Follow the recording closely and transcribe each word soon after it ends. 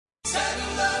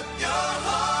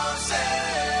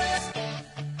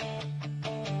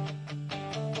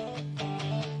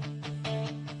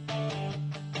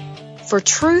For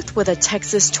truth with a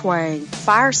Texas twang,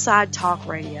 Fireside Talk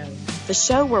Radio, the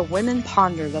show where women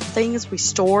ponder the things we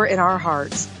store in our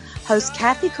hearts. Host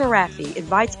Kathy Karafi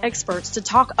invites experts to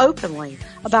talk openly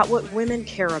about what women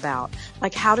care about,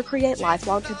 like how to create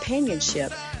lifelong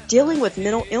companionship, dealing with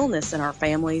mental illness in our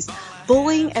families,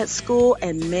 bullying at school,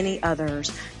 and many others.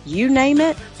 You name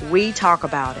it, we talk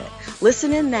about it.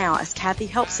 Listen in now as Kathy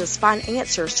helps us find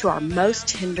answers to our most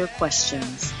tender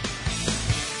questions.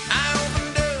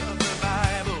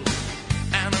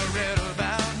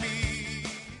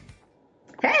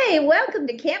 Hey, welcome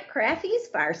to Camp Crafty's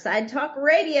Fireside Talk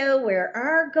Radio, where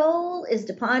our goal is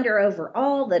to ponder over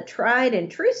all the tried and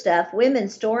true stuff women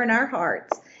store in our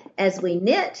hearts as we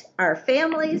knit our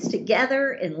families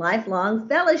together in lifelong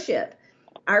fellowship.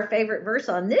 Our favorite verse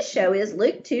on this show is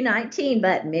Luke 2:19,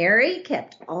 but Mary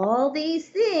kept all these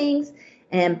things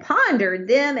and pondered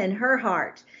them in her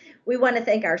heart. We want to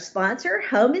thank our sponsor,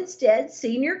 Home Instead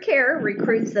Senior Care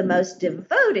recruits the most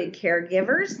devoted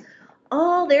caregivers.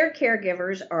 All their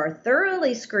caregivers are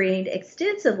thoroughly screened,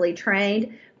 extensively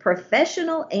trained,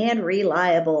 professional, and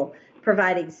reliable,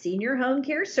 providing senior home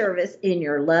care service in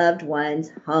your loved one's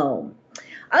home.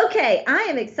 Okay, I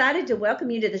am excited to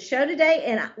welcome you to the show today,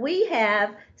 and we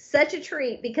have such a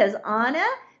treat because Anna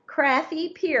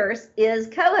Crafty Pierce is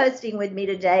co-hosting with me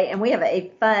today, and we have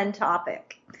a fun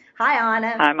topic. Hi,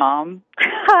 Anna. Hi, Mom.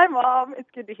 Hi, Mom.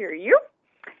 It's good to hear you.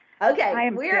 Okay, I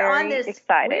am very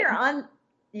excited.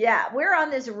 We're on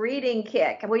this reading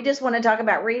kick. We just want to talk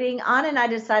about reading. Anna and I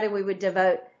decided we would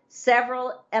devote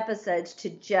several episodes to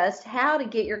just how to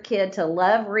get your kid to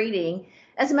love reading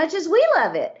as much as we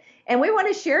love it. And we want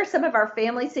to share some of our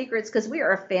family secrets because we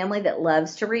are a family that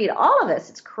loves to read. All of us.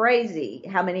 It's crazy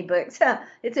how many books.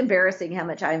 It's embarrassing how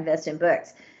much I invest in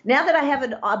books. Now that I have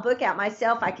a book out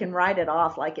myself, I can write it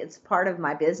off like it's part of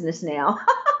my business now.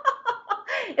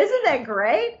 Isn't that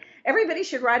great? Everybody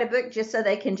should write a book just so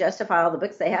they can justify all the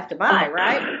books they have to buy,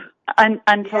 right?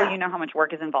 Until you know how much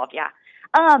work is involved, yeah.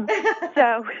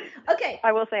 So okay,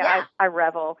 I will say I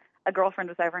revel. A girlfriend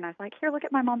was over, and I was like, here, look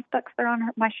at my mom's books. They're on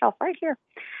my shelf right here.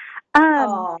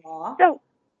 So,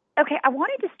 okay, I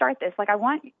wanted to start this. Like, I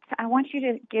want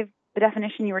you to give the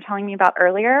definition you were telling me about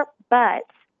earlier, but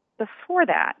before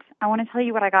that, I want to tell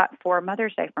you what I got for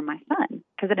Mother's Day from my son,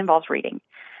 because it involves reading.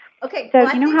 Okay, so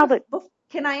well, you know how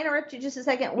can I interrupt you just a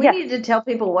second? We need to tell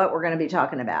people what we're going to be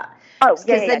talking about. Oh,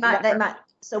 because they might.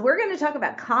 So we're going to talk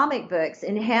about comic books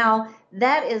and how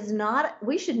that is not.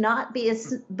 We should not be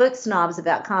as book snobs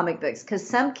about comic books because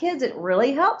some kids it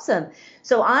really helps them.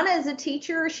 So Anna is a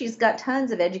teacher. She's got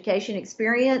tons of education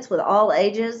experience with all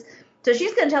ages. So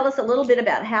she's going to tell us a little bit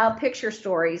about how picture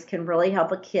stories can really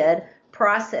help a kid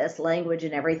process language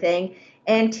and everything,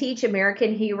 and teach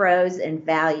American heroes and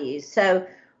values. So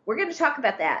we're going to talk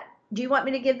about that. Do you want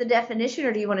me to give the definition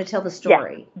or do you want to tell the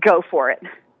story? Yeah, go for it.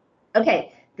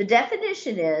 Okay. The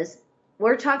definition is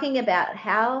we're talking about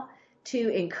how to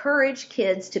encourage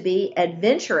kids to be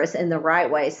adventurous in the right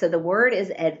way. So the word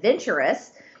is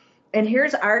adventurous. And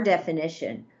here's our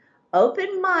definition.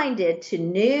 Open-minded to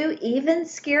new, even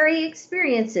scary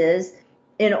experiences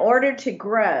in order to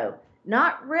grow.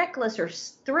 Not reckless or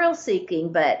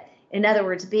thrill-seeking, but in other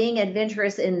words, being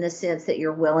adventurous in the sense that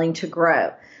you're willing to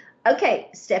grow. Okay,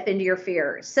 step into your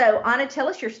fear. So, Anna, tell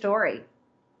us your story.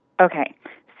 Okay,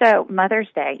 so Mother's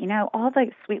Day, all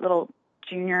the sweet little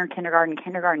junior,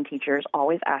 kindergarten teachers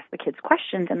always ask the kids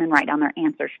questions and then write down their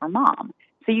answers for Mom.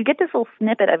 So you get this little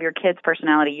snippet of your kid's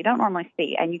personality you don't normally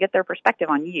see, and you get their perspective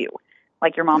on you,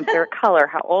 like your mom's favorite color,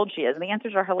 how old she is. And the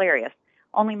answers are hilarious.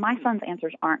 Only my son's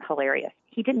answers aren't hilarious.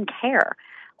 He didn't care.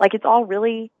 Like, it's all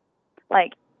really,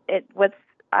 like,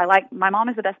 my mom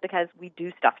is the best because we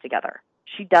do stuff together.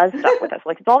 She does stuff with us.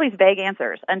 Like, it's all these vague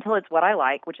answers until it's what I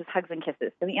like, which is hugs and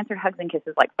kisses. So he answered hugs and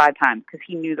kisses like 5 times because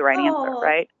he knew the right answer,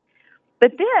 right?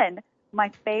 But then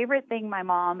my favorite thing my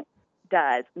mom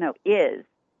is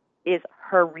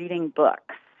her reading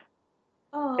books.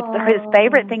 His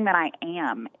favorite thing that I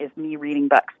am is me reading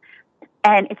books.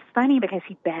 And it's funny because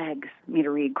he begs me to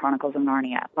read Chronicles of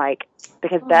Narnia,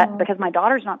 because my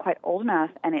daughter's not quite old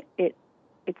enough, and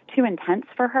it's too intense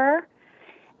for her.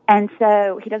 And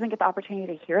so he doesn't get the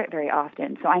opportunity to hear it very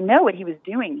often. So I know what he was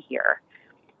doing here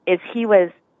is he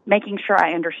was making sure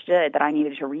I understood that I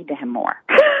needed to read to him more.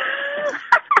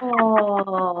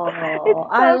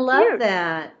 I love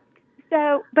that.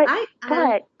 So,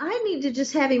 I need to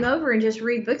just have him over and just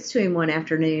read books to him one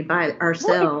afternoon by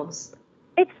ourselves. Well,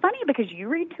 it's funny because you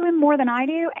read to him more than I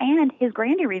do, and his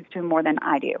grandy reads to him more than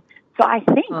I do. So I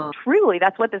think truly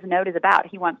that's what this note is about.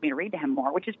 He wants me to read to him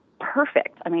more, which is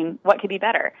perfect. I mean, what could be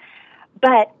better?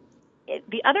 But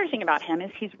the other thing about him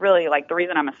is he's really like, the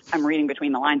reason I'm reading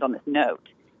between the lines on this note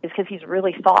is because he's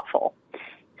really thoughtful.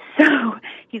 So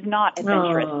he's not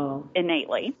adventurous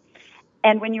innately.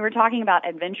 And when you were talking about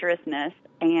adventurousness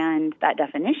and that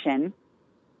definition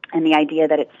and the idea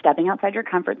that it's stepping outside your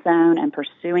comfort zone and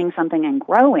pursuing something and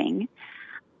growing,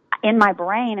 in my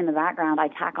brain, in the background, I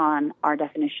tack on our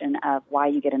definition of why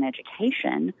you get an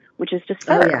education, which is to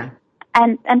serve. Oh, yeah.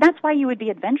 And that's why you would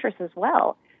be adventurous as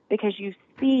well, because you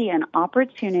see an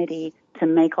opportunity to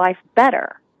make life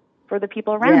better for the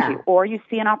people around you, or you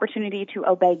see an opportunity to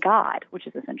obey God, which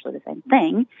is essentially the same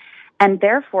thing, and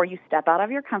therefore you step out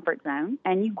of your comfort zone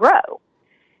and you grow.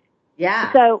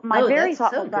 Yeah. So my very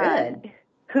thoughtful son,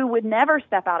 who would never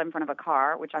step out in front of a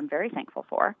car, which I'm very thankful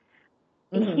for,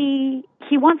 he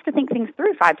wants to think things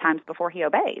through 5 times before he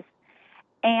obeys.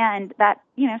 And that,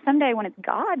 someday when it's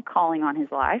God calling on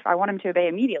his life, I want him to obey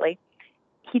immediately.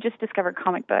 He just discovered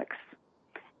comic books.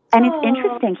 And it's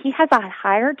interesting. He has a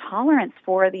higher tolerance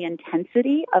for the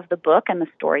intensity of the book and the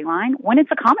storyline when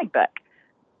it's a comic book.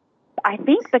 I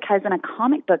think because in a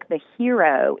comic book, the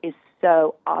hero is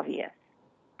so obvious.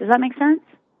 Does that make sense?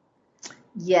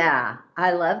 Yeah,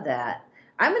 I love that.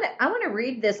 I want to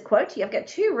read this quote to you. I've got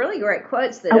 2 really great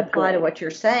quotes that apply to what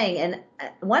you're saying.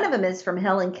 And one of them is from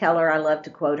Helen Keller. I love to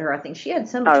quote her. I think she had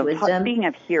so much wisdom. Speaking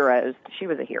of heroes, she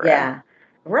was a hero. Yeah.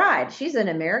 Right. She's an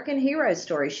American hero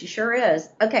story. She sure is.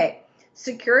 Okay.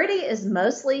 Security is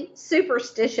mostly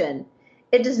superstition.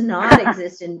 It does not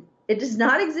exist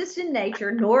in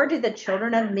nature, nor do the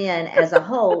children of men as a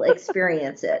whole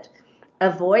experience it.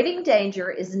 Avoiding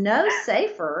danger is no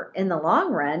safer in the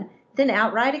long run than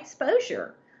outright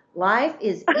exposure. Life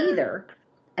is either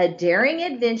a daring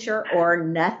adventure or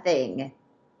nothing.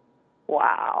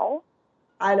 Wow.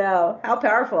 I know. How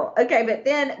powerful. Okay, but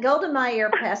then Golda Meir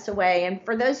passed away. And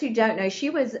for those who don't know, she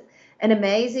was an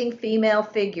amazing female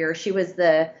figure. She was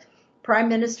the Prime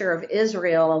Minister of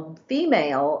Israel, a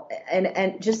female,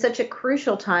 and just such a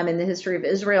crucial time in the history of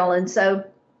Israel. And so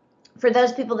for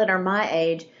those people that are my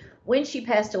age, when she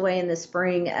passed away in the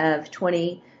spring of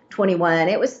 2021,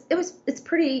 it's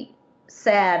pretty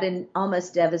sad and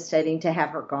almost devastating to have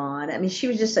her gone. I mean, she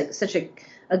was just such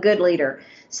a good leader.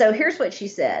 So here's what she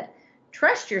said.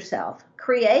 Trust yourself.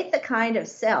 Create the kind of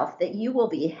self that you will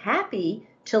be happy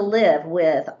to live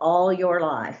with all your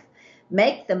life.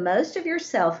 Make the most of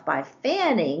yourself by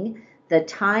fanning the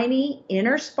tiny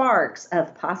inner sparks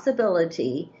of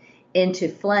possibility into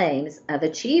flames of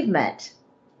achievement.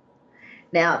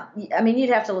 Now, I mean,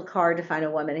 you'd have to look hard to find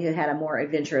a woman who had a more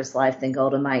adventurous life than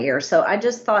Golda Meir. So I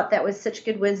just thought that was such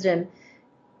good wisdom.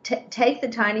 Take the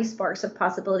tiny sparks of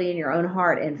possibility in your own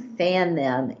heart and fan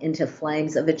them into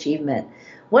flames of achievement.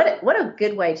 What a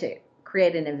good way to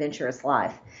create an adventurous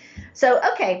life. So,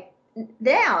 okay,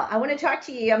 now I want to talk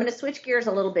to you. I'm going to switch gears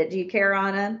a little bit. Do you care,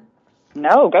 Anna?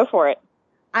 No, go for it.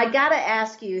 I got to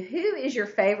ask you, who is your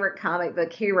favorite comic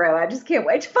book hero? I just can't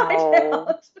wait to find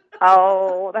out.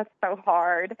 Oh, that's so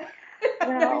hard.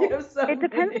 Well,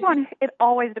 it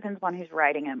always depends upon who's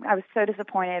writing them. I was so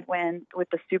disappointed with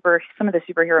some of the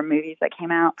superhero movies that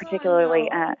came out, particularly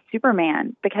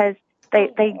Superman, because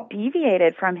they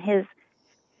deviated from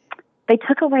they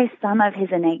took away some of his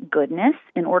innate goodness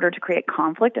in order to create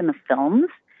conflict in the films.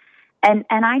 And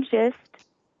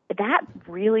that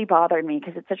really bothered me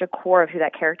because it's such a core of who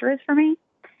that character is for me.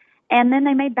 And then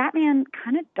they made Batman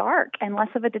kind of dark and less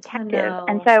of a detective.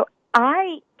 And so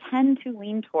I tend to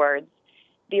lean towards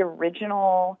the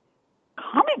original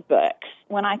comic books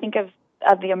when I think of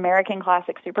the American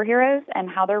classic superheroes and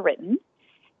how they're written.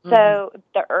 So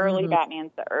the early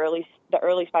Batmans, the early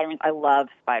Spider-Mans, I love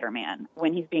Spider-Man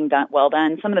when he's being well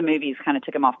done. Some of the movies kind of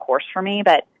took him off course for me,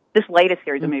 but this latest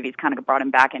series of movies kind of brought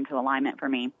him back into alignment for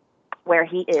me, where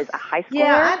he is a high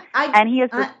schooler and he has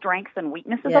the strengths and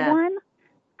weaknesses of one.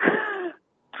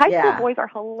 High school boys are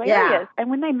hilarious.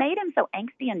 And when they made him so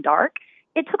angsty and dark,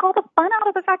 it took all the fun out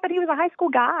of the fact that he was a high school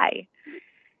guy.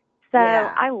 So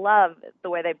I love the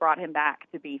way they brought him back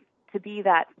to be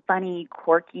that funny,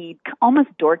 quirky, almost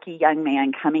dorky young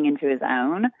man coming into his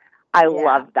own. I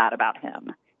love that about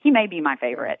him. He may be my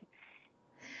favorite.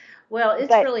 Well,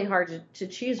 it's really hard to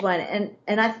choose one.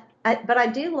 But I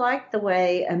do like the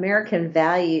way American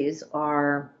values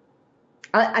are.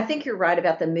 I think you're right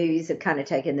about the movies have kind of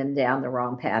taken them down the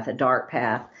wrong path, a dark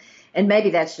path. And maybe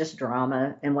that's just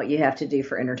drama and what you have to do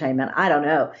for entertainment. I don't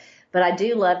know. But I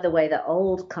do love the way the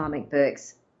old comic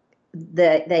books,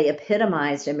 they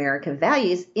epitomized American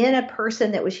values in a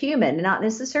person that was human, not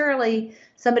necessarily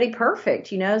somebody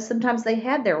perfect. You know, sometimes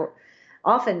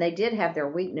often they did have their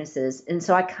weaknesses. And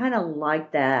so I kind of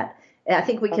like that I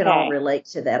think we can all relate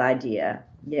to that idea.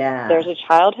 Yeah. There's a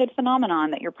childhood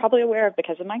phenomenon that you're probably aware of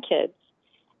because of my kids.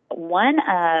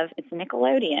 It's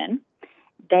Nickelodeon.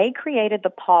 They created the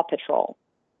Paw Patrol.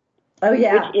 Oh,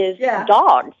 yeah. Which is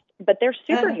dogs, but they're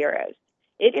superheroes.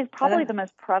 It is probably the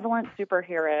most prevalent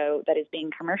superhero that is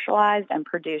being commercialized and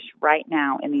produced right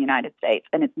now in the United States.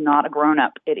 And it's not a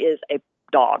grown-up. It is a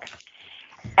dog.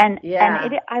 And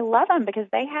I love them because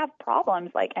they have problems,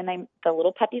 the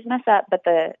little puppies mess up, but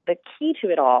the key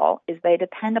to it all is they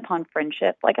depend upon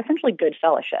friendship, like essentially good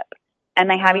fellowship, and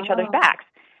they have each other's backs.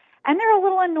 And they're a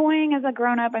little annoying as a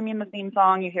grown-up. I mean, the theme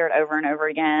song, you hear it over and over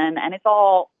again, and it's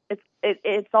all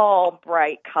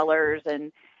bright colors,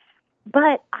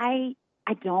 but I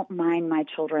don't mind my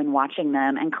children watching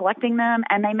them and collecting them,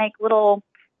 and they make little,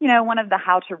 one of the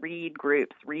how to read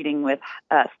groups, reading with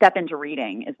Step Into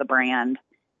Reading is the brand.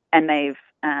 And they've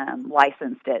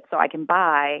licensed it so I can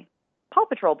buy Paw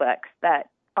Patrol books that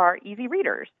are easy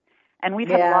readers. And we've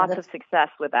had lots of success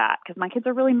with that because my kids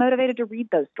are really motivated to read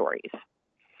those stories.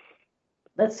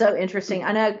 That's so interesting.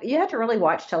 I know you have to really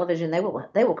watch television. They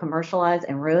will commercialize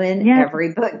and ruin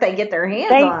every book they get their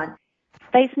hands on.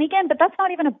 They sneak in, but that's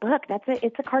not even a book.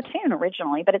 It's a cartoon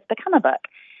originally, but it's become a book.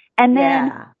 And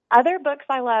then other books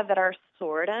I love that are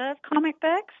sort of comic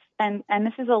books, and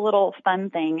this is a little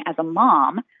fun thing as a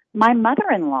mom. My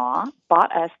mother-in-law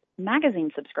bought us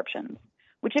magazine subscriptions,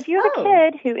 which if you have a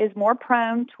kid who is more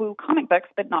prone to comic books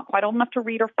but not quite old enough to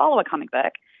read or follow a comic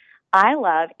book, I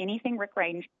love anything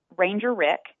Ranger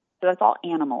Rick, so that's all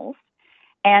animals.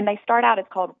 And they start out, it's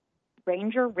called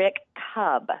Ranger Rick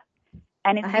Cub.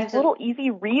 And it's these little easy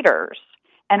readers.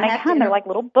 And they're like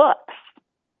little books.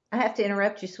 I have to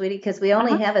interrupt you, sweetie, because we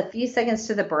only have a few seconds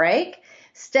to the break.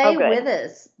 Stay with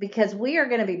us because we are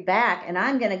going to be back, and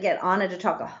I'm going to get Anna to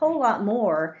talk a whole lot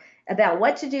more about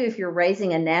what to do if you're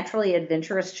raising a naturally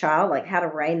adventurous child, like how to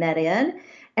rein that in,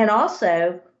 and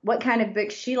also what kind of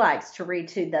books she likes to read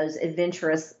to those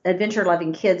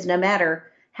adventure-loving kids, no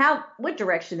matter what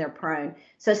direction they're prone.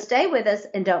 So stay with us,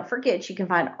 and don't forget you can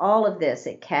find all of this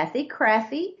at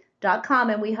KathyKrafve.com,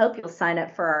 and we hope you'll sign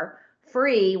up for our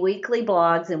free weekly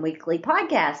blogs and weekly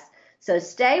podcasts. So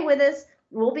stay with us.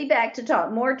 We'll be back to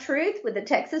talk more truth with the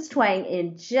Texas Twang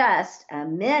in just a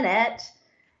minute.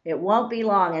 It won't be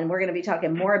long, and we're going to be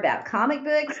talking more about comic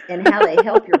books and how they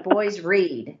help your boys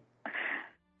read.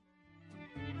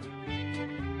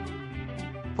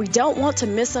 We don't want to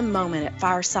miss a moment at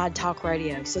Fireside Talk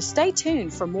Radio, so stay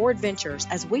tuned for more adventures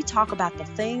as we talk about the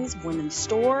things women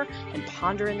store and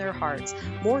ponder in their hearts.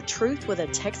 More truth with a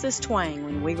Texas twang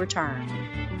when we return.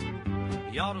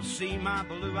 You ought to see my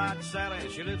blue-eyed Sally.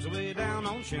 She lives way down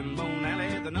on Shinbone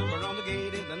Alley. The number on the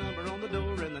gate is the number on the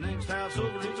door, and the next house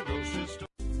over is a grocery store.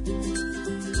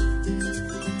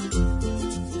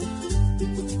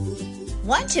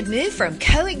 Want to move from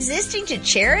coexisting to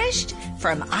cherished?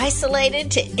 From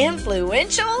isolated to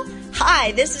influential?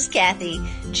 Hi, this is Kathy.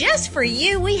 Just for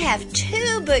you, we have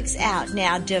 2 books out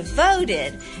now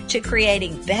devoted to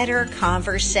creating better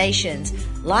conversations,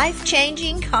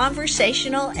 life-changing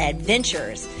conversational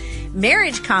adventures.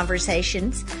 Marriage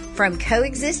Conversations, From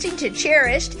Coexisting to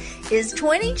Cherished, is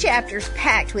 20 chapters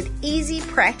packed with easy,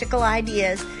 practical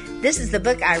ideas. This is the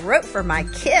book I wrote for my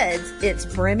kids. It's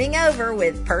brimming over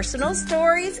with personal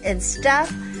stories and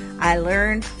stuff I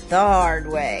learned the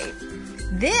hard way.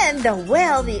 Then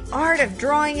The Art of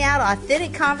Drawing Out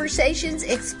Authentic Conversations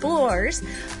explores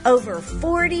over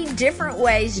 40 different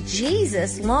ways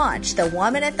Jesus launched the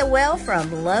woman at the well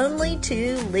from lonely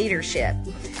to leadership.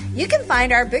 You can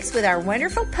find our books with our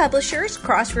wonderful publishers,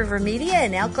 Cross River Media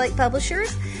and Elk Lake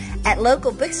Publishers, at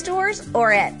local bookstores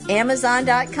or at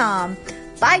Amazon.com.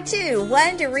 Buy 2,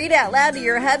 one to read out loud to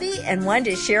your hubby and one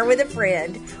to share with a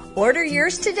friend. Order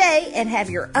yours today and have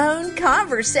your own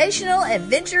conversational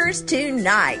adventures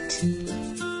tonight.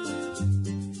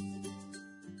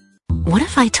 What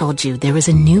if I told you there was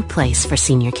a new place for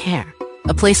senior care?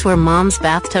 A place where mom's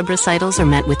bathtub recitals are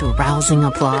met with rousing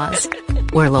applause.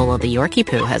 Where Lola the Yorkie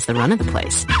Poo has the run of the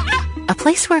place. A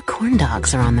place where corn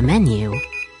dogs are on the menu.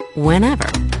 Whenever.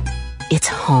 It's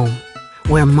home.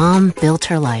 Where mom built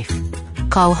her life.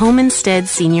 Call Home Instead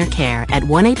Senior Care at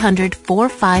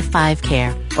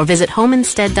 1-800-455-CARE or visit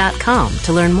homeinstead.com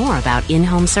to learn more about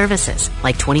in-home services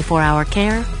like 24-hour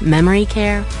care, memory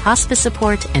care, hospice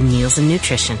support, and meals and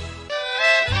nutrition.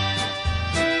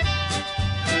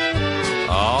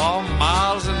 Oh,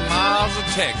 miles and miles of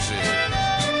Texas.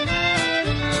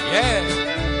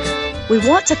 Yeah. We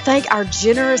want to thank our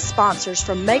generous sponsors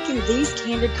for making these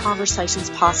candid conversations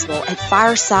possible at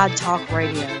Fireside Talk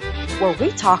Radio. where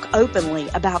we talk openly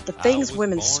about the things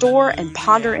women store and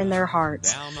ponder in their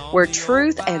hearts, where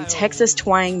truth and Texas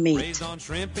twang meet. Raised on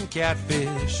shrimp and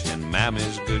catfish and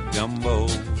Mammy's good gumbo.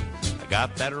 I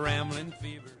got that rambling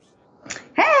fever.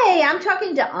 Hey, I'm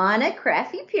talking to Anna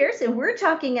Crafty Pierce, and we're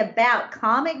talking about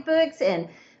comic books and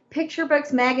picture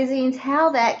books, magazines,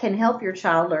 how that can help your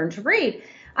child learn to read.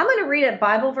 I'm going to read a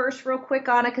Bible verse real quick,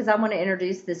 Anna, because I want to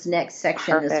introduce this next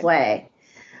section this way.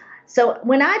 So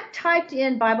when I typed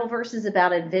in Bible verses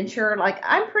about adventure, like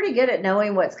I'm pretty good at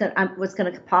knowing what's going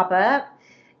to pop up.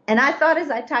 And I thought as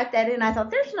I typed that in, I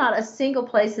thought there's not a single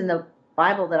place in the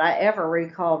Bible that I ever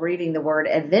recall reading the word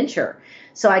adventure.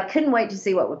 So I couldn't wait to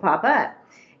see what would pop up.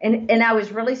 And I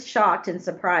was really shocked and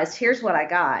surprised. Here's what I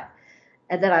got,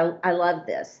 and that I love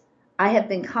this. I have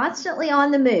been constantly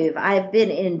on the move. I have been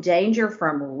in danger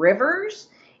from rivers,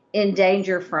 in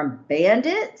danger from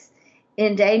bandits,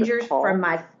 in danger from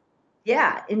my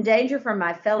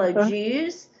fellow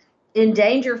Jews, in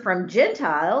danger from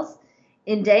Gentiles,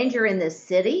 in danger in the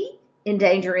city, in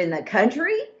danger in the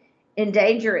country, in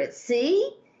danger at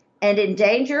sea, and in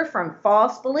danger from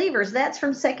false believers. That's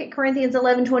from 2 Corinthians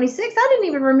 11:26. I didn't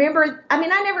even remember. I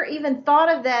mean, I never even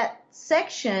thought of that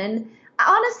section.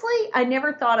 Honestly, I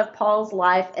never thought of Paul's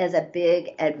life as a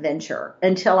big adventure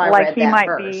until I read that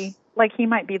verse. Like he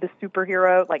might be the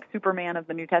superhero, like Superman of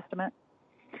the New Testament.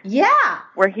 Yeah.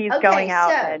 Where he's going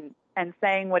out and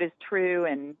saying what is true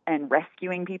and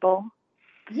rescuing people.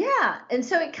 Yeah. And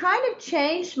so it kind of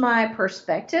changed my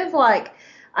perspective. Like,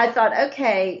 I thought,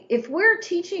 okay, if we're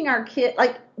teaching our kid,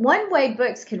 like one way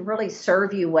books can really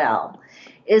serve you well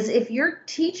is if you're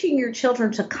teaching your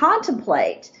children to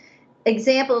contemplate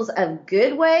examples of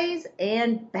good ways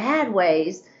and bad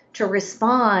ways to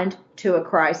respond to a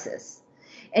crisis.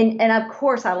 And of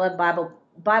course, I love Bible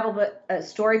book,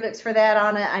 storybooks for that,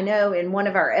 Anna. I know in one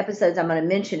of our episodes, I'm going to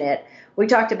mention it. We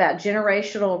talked about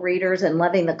generational readers and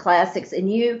loving the classics. And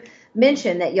you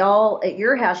mentioned that y'all at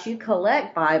your house, you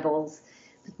collect Bibles,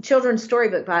 children's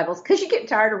storybook Bibles, because you get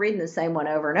tired of reading the same one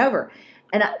over and over.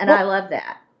 And I love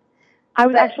that. I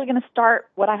was actually going to start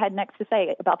what I had next to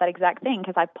say about that exact thing,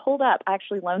 because I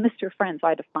actually loaned this to a friend, so I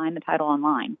had to find the title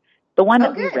online. The one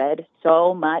that we read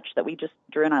so much that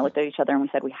Drew and I looked at each other and we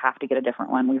said, we have to get a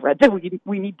different one. We read that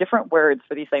we need different words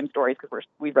for these same stories because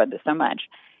we've read this so much.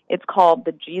 It's called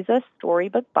The Jesus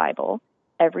Storybook Bible.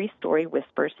 Every Story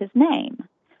Whispers His Name.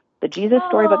 The Jesus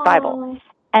Storybook Bible.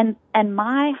 And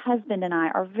my husband and I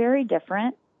are very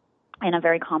different in a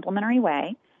very complimentary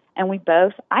way. And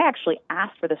I actually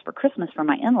asked for this for Christmas from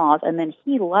my in-laws, and then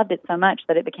he loved it so much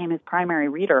that it became his primary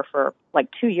reader for like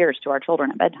 2 years to our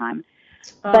children at bedtime.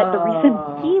 But the reason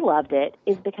he loved it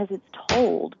is because it's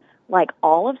told, like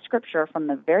all of Scripture from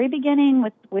the very beginning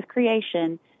with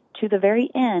creation to the very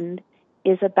end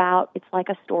it's like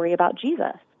a story about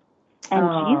Jesus.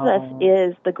 And Jesus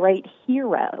is the great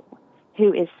hero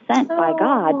who is sent by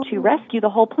God to rescue the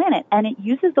whole planet. And it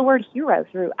uses the word hero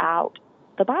throughout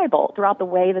the Bible, throughout the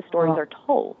way the stories are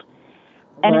told.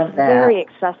 And it's very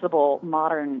accessible,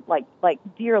 modern, like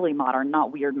dearly modern,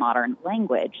 not weird modern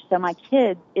language. So my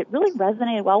kids, it really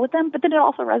resonated well with them, but then it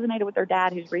also resonated with their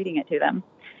dad who's reading it to them.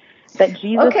 That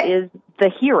Jesus is the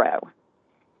hero.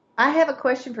 I have a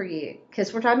question for you,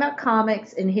 because we're talking about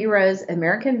comics and heroes,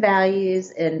 American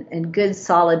values, and good,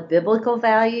 solid biblical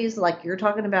values like you're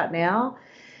talking about now.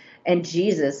 And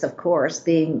Jesus, of course,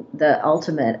 being the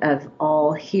ultimate of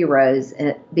all heroes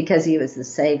because he was the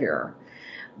Savior.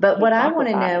 But what I want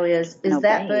to know is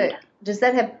that book, does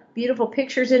that have beautiful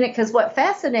pictures in it? Because what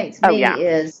fascinates me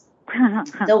is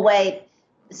the way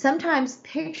sometimes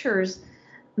pictures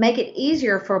make it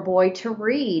easier for a boy to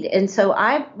read. And so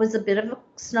I was a bit of a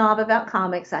snob about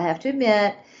comics, I have to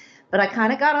admit, but I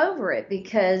kind of got over it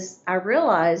because I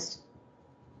realized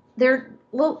their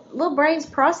little brains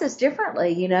process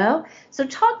differently, you know? So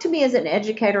talk to me as an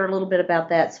educator a little bit about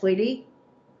that, sweetie.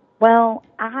 Well,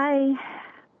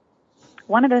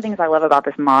 one of the things I love about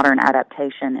this modern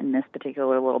adaptation in this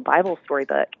particular little Bible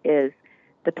storybook is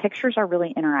the pictures are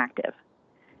really interactive.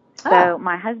 So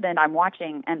my husband, I'm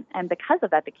watching, and because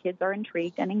of that, the kids are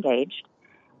intrigued and engaged.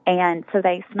 And so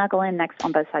they snuggle in next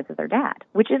on both sides of their dad,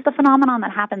 which is the phenomenon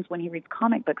that happens when he reads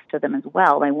comic books to them as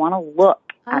well. They want to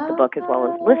look at the book as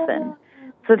well as listen.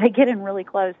 So they get in really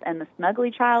close, and the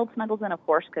snuggly child snuggles in, of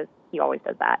course, because he always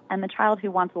does that. And the child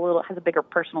who has a bigger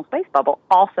personal space bubble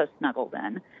also snuggles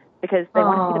in because they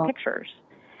want to see the pictures.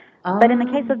 But in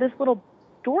the case of this little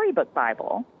storybook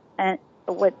Bible, and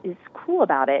what is cool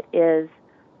about it is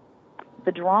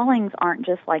the drawings aren't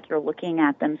just like you're looking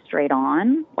at them straight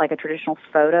on, like a traditional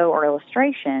photo or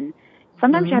illustration.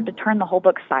 Sometimes you have to turn the whole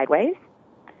book sideways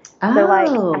Oh. So, like,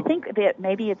 I think that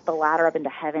maybe it's the ladder up into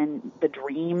heaven, the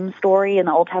dream story in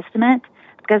the Old Testament,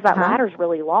 because that ladder's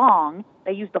really long.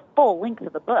 They use the full length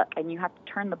of the book, and you have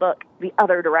to turn the book the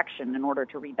other direction in order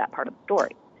to read that part of the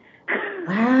story.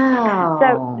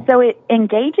 Wow. So it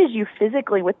engages you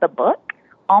physically with the book,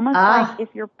 almost like if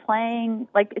you're playing,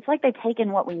 like it's like they've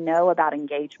taken what we know about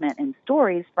engagement in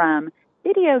stories from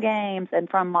video games and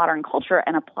from modern culture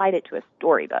and applied it to a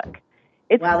storybook.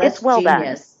 It's well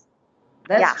genius.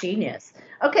 Done. That's genius.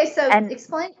 Okay, so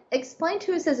explain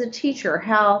to us as a teacher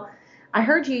how, I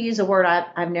heard you use a word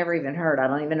I've never even heard. I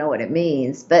don't even know what it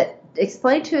means, but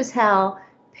explain to us how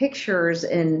pictures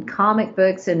in comic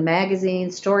books and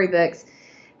magazines, storybooks,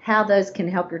 how those can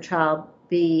help your child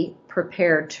be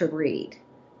prepared to read.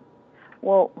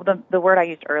 Well, the word I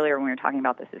used earlier when we were talking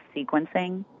about this is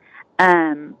sequencing.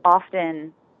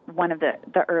 Often one of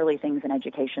the early things in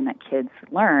education that kids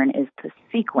learn is to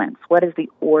sequence. What is the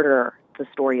order the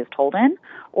story is told in?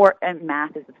 And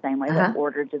math is the same way. What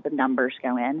order do the numbers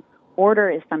go in? Order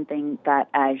is something that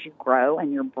as you grow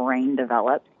and your brain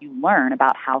develops, you learn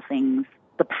about how things,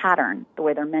 the pattern, the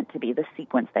way they're meant to be, the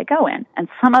sequence they go in. And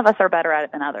some of us are better at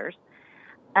it than others.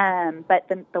 But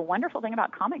the wonderful thing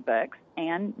about comic books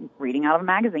and reading out of a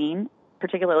magazine,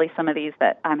 particularly some of these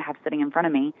that I have sitting in front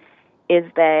of me, is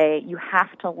you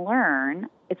have to learn,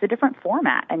 it's a different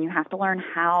format, and you have to learn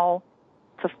how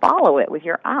to follow it with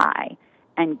your eye.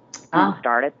 And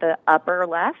start at the upper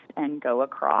left and go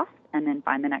across, and then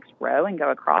find the next row and go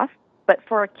across. But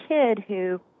for a kid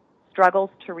who struggles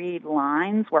to read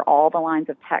lines where all the lines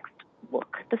of text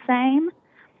look the same,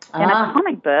 in a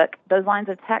comic book, those lines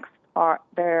of text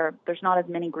there's not as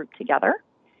many grouped together.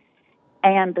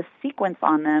 And the sequence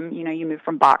on them, you move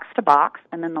from box to box,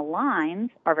 and then the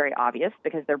lines are very obvious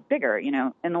because they're bigger.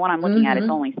 In the one I'm looking at, it's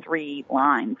only 3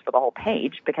 lines for the whole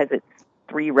page because it's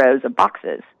 3 rows of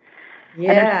boxes.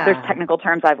 Yeah. And there's technical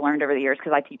terms I've learned over the years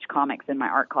because I teach comics in my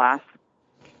art class.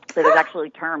 So there's actually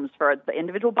terms for the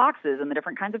individual boxes and the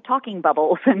different kinds of talking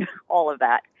bubbles and all of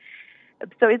that.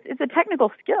 So it's a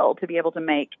technical skill to be able to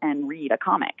make and read a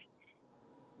comic.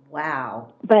 Wow.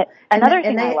 But another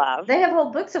thing I love. They have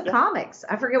whole books of comics.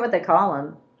 I forget what they call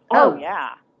them. Oh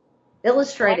yeah.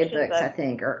 Illustrated books, I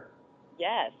think.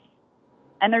 Yes.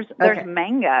 And there's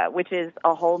manga, which is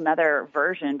a whole nother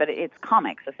version, but it's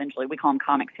comics, essentially. We call them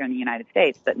comics here in the United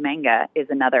States, but manga is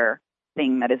another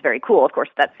thing that is very cool. Of course,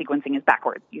 that sequencing is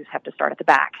backwards. You just have to start at the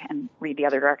back and read the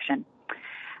other direction.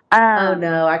 Oh,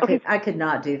 no, I could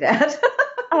not do that.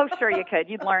 Oh, sure you could.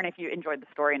 You'd learn if you enjoyed the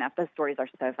story enough. Those stories are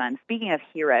so fun. Speaking of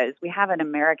heroes, we have an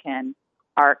American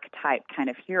archetype kind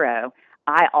of hero.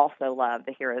 I also love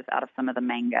the heroes out of some of the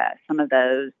manga. Some of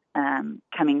those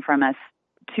coming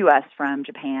to us from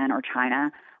Japan or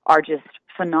China are just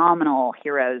phenomenal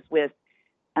heroes with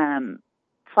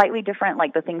slightly different,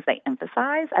 like the things they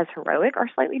emphasize as heroic are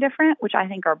slightly different, which I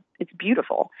think it's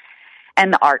beautiful.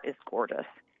 And the art is gorgeous.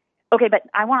 Okay, but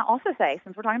I want to also say,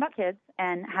 since we're talking about kids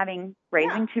and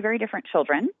raising 2 very different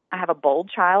children, I have a bold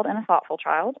child and a thoughtful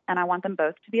child, and I want them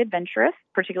both to be adventurous,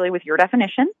 particularly with your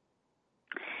definition.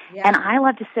 Yeah. And I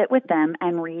love to sit with them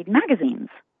and read magazines.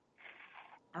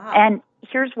 And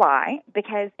here's why.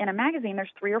 Because in a magazine,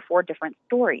 there's 3 or 4 different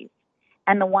stories.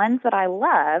 And the ones that I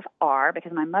love are,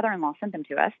 because my mother-in-law sent them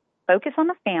to us, Focus on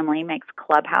the Family makes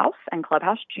Clubhouse and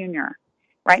Clubhouse Junior.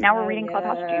 Right now we're reading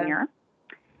Clubhouse Junior.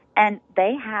 And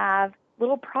they have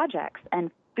little projects and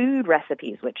food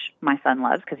recipes, which my son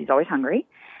loves because he's always hungry.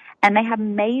 And they have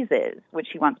mazes, which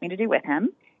he wants me to do with him.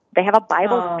 They have a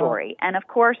Bible story. And, of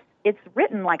course, it's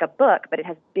written like a book, but it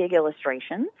has big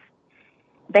illustrations.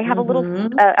 They have a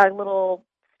little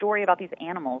story about these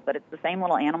animals, but it's the same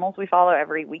little animals we follow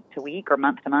every week to week or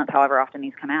month to month, however often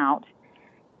these come out.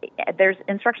 There's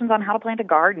instructions on how to plant a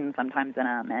garden sometimes in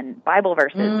them and Bible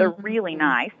verses. They're really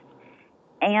nice.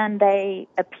 And they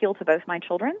appeal to both my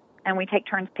children, and we take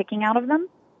turns picking out of them.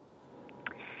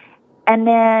 And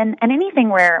anything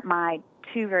where my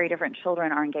 2 very different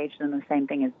children are engaged in the same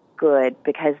thing is good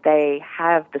because they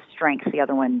have the strengths the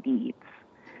other one needs.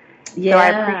 Yeah. So I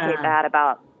appreciate that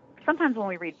about sometimes when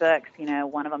we read books,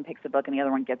 one of them picks a book and the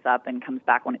other one gets up and comes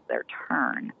back when it's their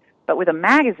turn. But with a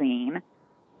magazine,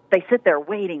 they sit there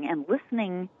waiting and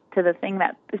listening to the thing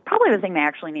that is probably the thing they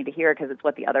actually need to hear because it's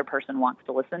what the other person wants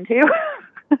to listen to.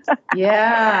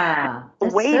 Yeah.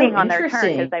 Waiting on their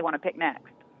turn because they want to pick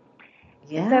next.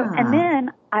 Yeah. So, and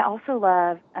then I also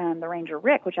love the Ranger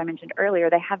Rick, which I mentioned earlier.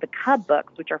 They have the Cub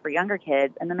books, which are for younger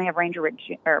kids, and then they have Ranger Rick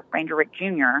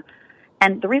Jr.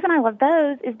 And the reason I love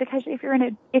those is because if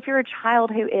you're a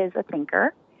child who is a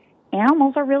thinker,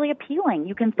 animals are really appealing.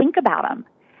 You can think about them.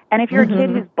 And if you're a kid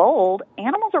who's bold,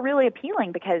 animals are really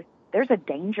appealing because there's a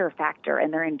danger factor,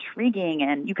 and they're intriguing,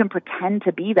 and you can pretend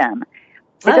to be them.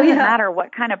 It doesn't matter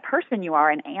what kind of person you are.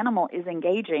 An animal is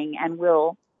engaging and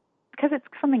will, because it's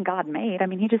something God made. I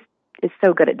mean, he just is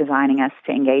so good at designing us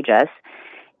to engage us.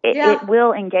 It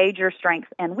will engage your strengths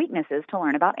and weaknesses to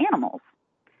learn about animals.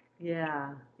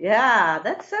 Yeah,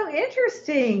 that's so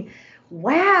interesting.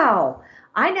 Wow.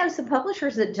 I know some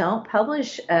publishers that don't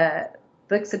publish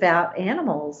books about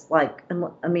animals. Like,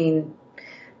 I mean,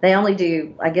 they only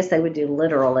do, I guess they would do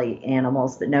literally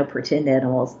animals, but no pretend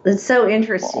animals. It's so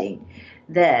interesting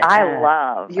that I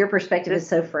love your perspective is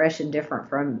so fresh and different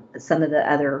from some of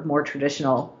the other more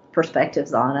traditional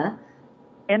perspectives on it.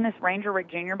 In this Ranger Rick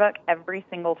Jr. book, every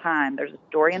single time there's a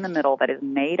story in the middle that is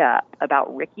made up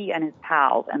about Ricky and his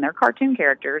pals, and they're cartoon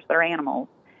characters, they're animals,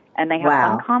 and they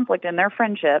have some conflict in their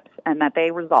friendships and that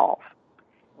they resolve.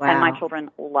 Wow. And my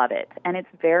children love it, and it's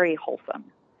very wholesome.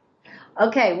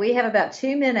 Okay, we have about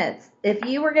 2 minutes. If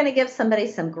you were going to give somebody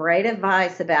some great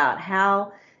advice about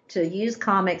how to use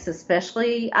comics,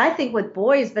 especially, I think with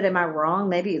boys, but am I wrong?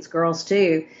 Maybe it's girls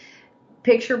too.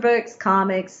 Picture books,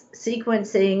 comics,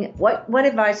 sequencing. What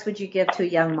advice would you give to a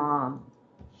young mom?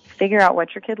 Figure out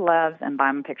what your kid loves and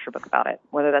buy him a picture book about it,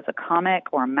 whether that's a comic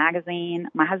or a magazine.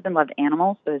 My husband loved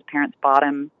animals, so his parents bought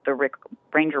him the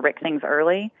Ranger Rick things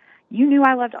early. You knew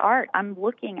I loved art. I'm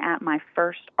looking at my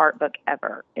first art book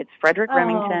ever. It's Frederick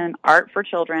Remington, Art for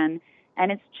Children,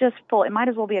 and it's just full. It might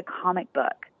as well be a comic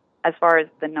book as far as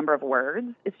the number of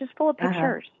words. It's just full of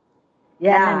pictures.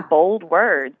 Yeah. And then bold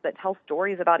words that tell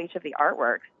stories about each of the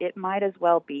artworks. It might as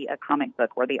well be a comic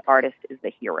book where the artist is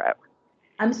the hero.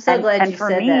 I'm so glad you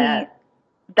said that.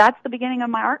 That's the beginning of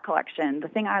my art collection. The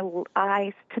thing I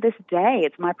to this day,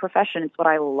 it's my profession. It's what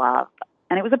I love.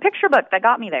 And it was a picture book that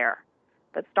got me there,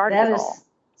 that started it all. That is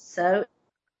so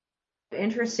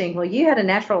interesting. Well, you had a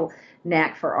natural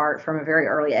knack for art from a very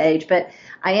early age, but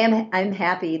I'm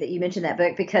happy that you mentioned that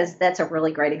book, because that's a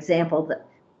really great example that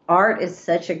art is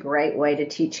such a great way to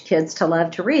teach kids to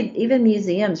love to read, even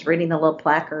museums reading the little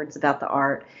placards about the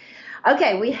art.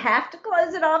 Okay, we have to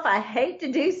close it off. I hate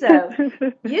to do so.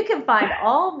 You can find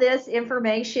all this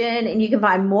information, and you can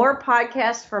find more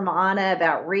podcasts from Anna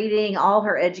about reading, all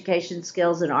her education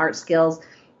skills and art skills,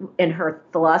 and her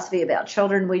philosophy about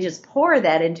children. We just pour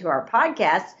that into our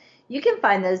podcast. You can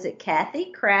find those at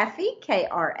Kathy Krafve,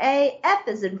 Kraf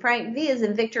as in Frank, V as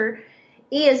in Victor,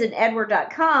 E as in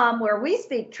Edward.com, where we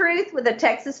speak truth with a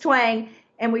Texas twang.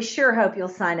 And we sure hope you'll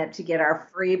sign up to get our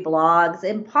free blogs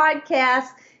and podcasts,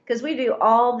 because we do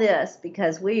all this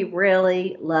because we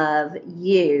really love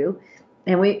you.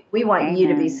 And we want you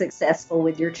to be successful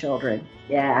with your children.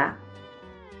 Yeah.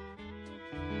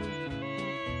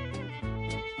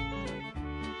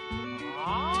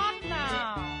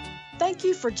 Thank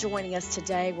you for joining us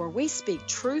today, where we speak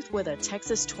truth with a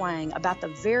Texas twang about the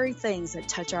very things that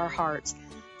touch our hearts.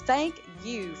 Thank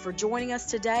you for joining us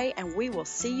today, and we will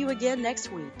see you again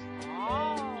next week.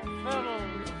 Oh,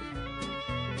 fellows,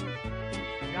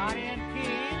 got in